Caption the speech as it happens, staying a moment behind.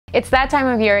It's that time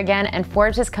of year again, and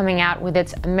Forbes is coming out with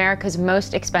its America's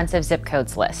Most Expensive Zip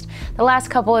Codes list. The last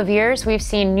couple of years, we've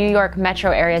seen New York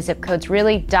metro area zip codes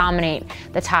really dominate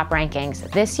the top rankings.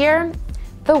 This year,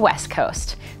 the West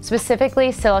Coast,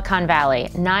 specifically Silicon Valley,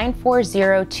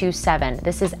 94027.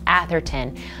 This is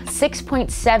Atherton.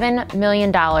 $6.7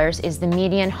 million is the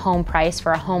median home price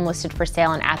for a home listed for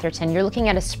sale in Atherton. You're looking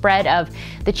at a spread of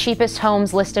the cheapest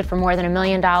homes listed for more than $1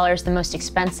 million, the most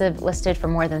expensive listed for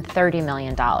more than $30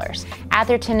 million.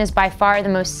 Atherton is by far the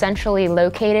most centrally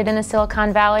located in the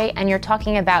Silicon Valley, and you're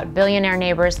talking about billionaire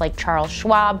neighbors like Charles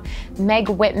Schwab, Meg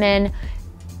Whitman,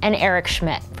 and Eric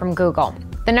Schmidt from Google.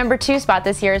 The number 2 spot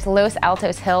this year is Los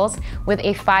Altos Hills with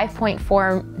a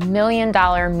 $5.4 million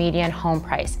median home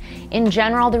price. In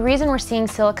general, the reason we're seeing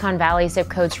Silicon Valley zip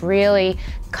codes really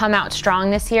come out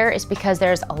strong this year is because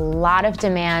there's a lot of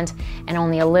demand and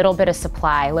only a little bit of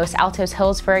supply. Los Altos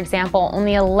Hills, for example,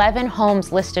 only 11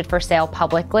 homes listed for sale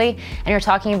publicly, and you're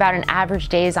talking about an average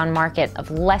days on market of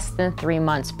less than 3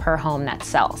 months per home that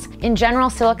sells. In general,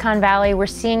 Silicon Valley, we're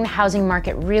seeing the housing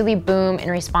market really boom in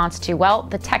response to, well,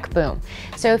 the tech boom.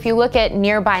 So if you look at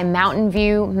nearby Mountain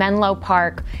View, Menlo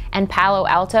Park, and Palo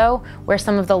Alto, where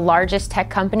some of the largest tech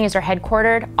companies are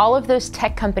headquartered, all of those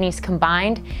tech companies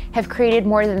combined have created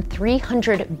more than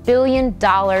 $300 billion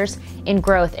in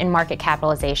growth in market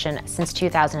capitalization since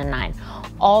 2009.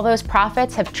 All those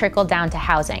profits have trickled down to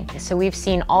housing. So we've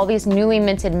seen all these newly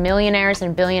minted millionaires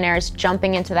and billionaires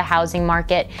jumping into the housing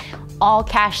market, all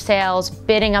cash sales,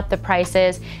 bidding up the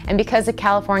prices, and because of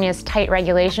California's tight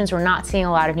regulations, we're not seeing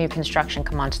a lot of new construction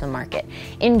come onto the market.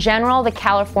 In general,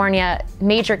 the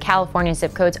major California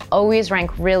zip codes always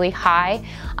rank really high.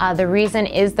 The reason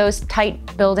is those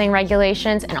tight building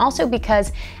regulations, and also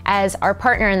because, as our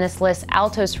partner in this list,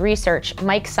 Altos Research,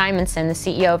 Mike Simonson, the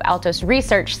CEO of Altos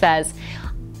Research, says,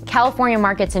 California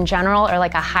markets in general are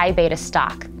like a high beta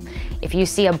stock. If you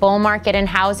see a bull market in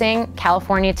housing,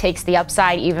 California takes the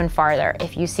upside even farther.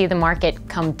 If you see the market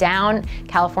come down,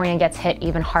 California gets hit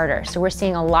even harder. So we're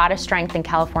seeing a lot of strength in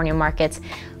California markets.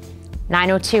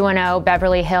 90210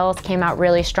 Beverly Hills came out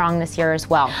really strong this year as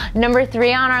well. Number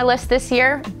 3 on our list this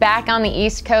year, back on the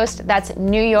East Coast, that's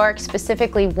New York,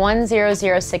 specifically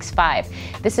 10065.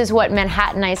 This is what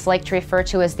Manhattanites like to refer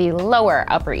to as the lower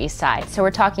Upper East Side. So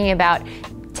we're talking about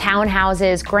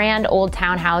townhouses, grand old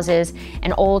townhouses,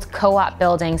 and old co-op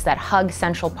buildings that hug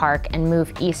Central Park and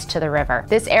move east to the river.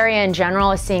 This area in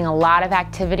general is seeing a lot of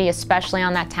activity, especially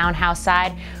on that townhouse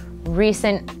side.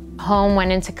 Recent home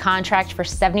went into contract for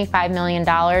 $75 million.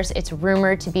 It's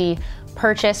rumored to be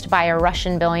purchased by a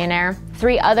Russian billionaire.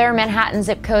 3 other Manhattan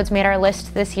zip codes made our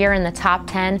list this year in the top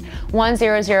 10,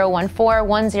 10014,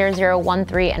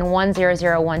 10013, and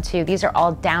 10012. These are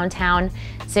all downtown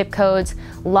zip codes,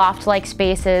 loft-like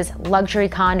spaces, luxury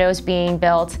condos being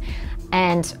built,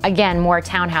 and again, more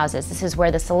townhouses. This is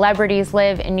where the celebrities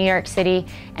live in New York City,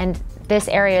 and this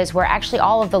area is where actually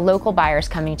all of the local buyers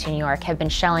coming to New York have been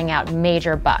shelling out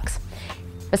major bucks.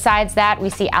 Besides that, we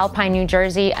see Alpine, New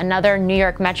Jersey, another New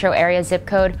York metro area zip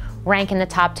code, rank in the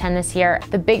top 10 this year.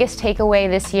 The biggest takeaway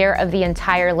this year of the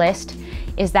entire list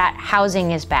is that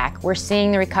housing is back. We're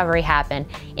seeing the recovery happen.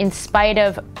 In spite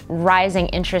of rising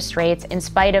interest rates, in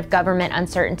spite of government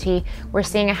uncertainty, we're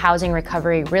seeing a housing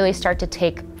recovery really start to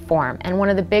take form. And one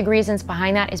of the big reasons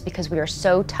behind that is because we are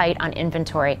so tight on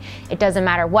inventory. It doesn't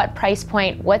matter what price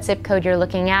point, what zip code you're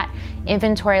looking at,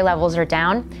 inventory levels are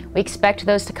down. We expect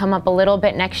those to come up a little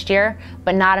bit next year,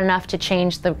 but not enough to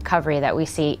change the recovery that we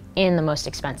see in the most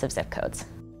expensive zip codes.